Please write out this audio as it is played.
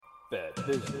Bad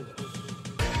business.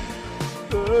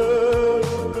 Bad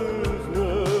business.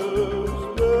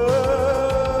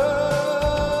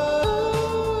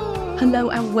 Hello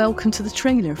and welcome to the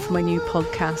trailer for my new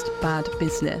podcast, Bad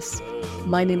Business.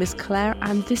 My name is Claire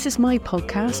and this is my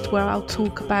podcast where I'll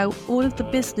talk about all of the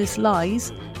business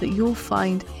lies that you'll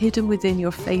find hidden within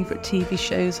your favourite TV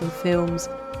shows and films,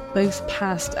 both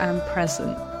past and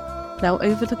present. Now,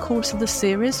 over the course of the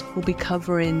series, we'll be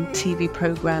covering TV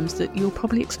programmes that you'll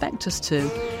probably expect us to,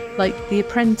 like The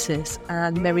Apprentice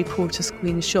and Mary Porter's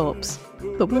Queen of Shops.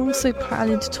 But we're also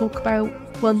planning to talk about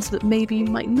ones that maybe you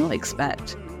might not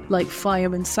expect, like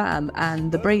Fireman Sam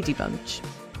and The Brady Bunch.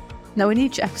 Now, in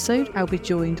each episode, I'll be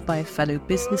joined by a fellow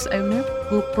business owner.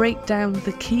 We'll break down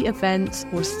the key events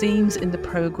or themes in the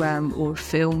programme or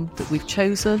film that we've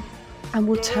chosen, and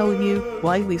we'll tell you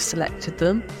why we've selected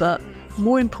them, but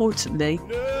more importantly,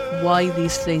 why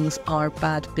these things are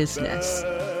bad business.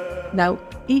 Now,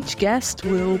 each guest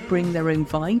will bring their own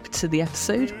vibe to the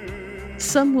episode.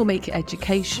 Some will make it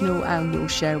educational and will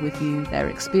share with you their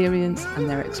experience and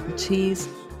their expertise.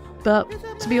 But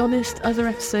to be honest, other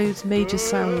episodes may just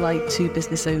sound like two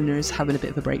business owners having a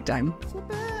bit of a breakdown.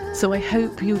 So I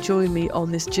hope you'll join me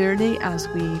on this journey as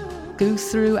we go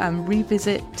through and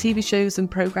revisit TV shows and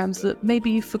programmes that maybe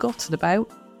you've forgotten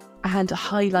about, and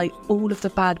highlight all of the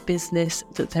bad business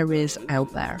that there is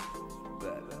out there.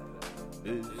 Bad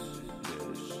business.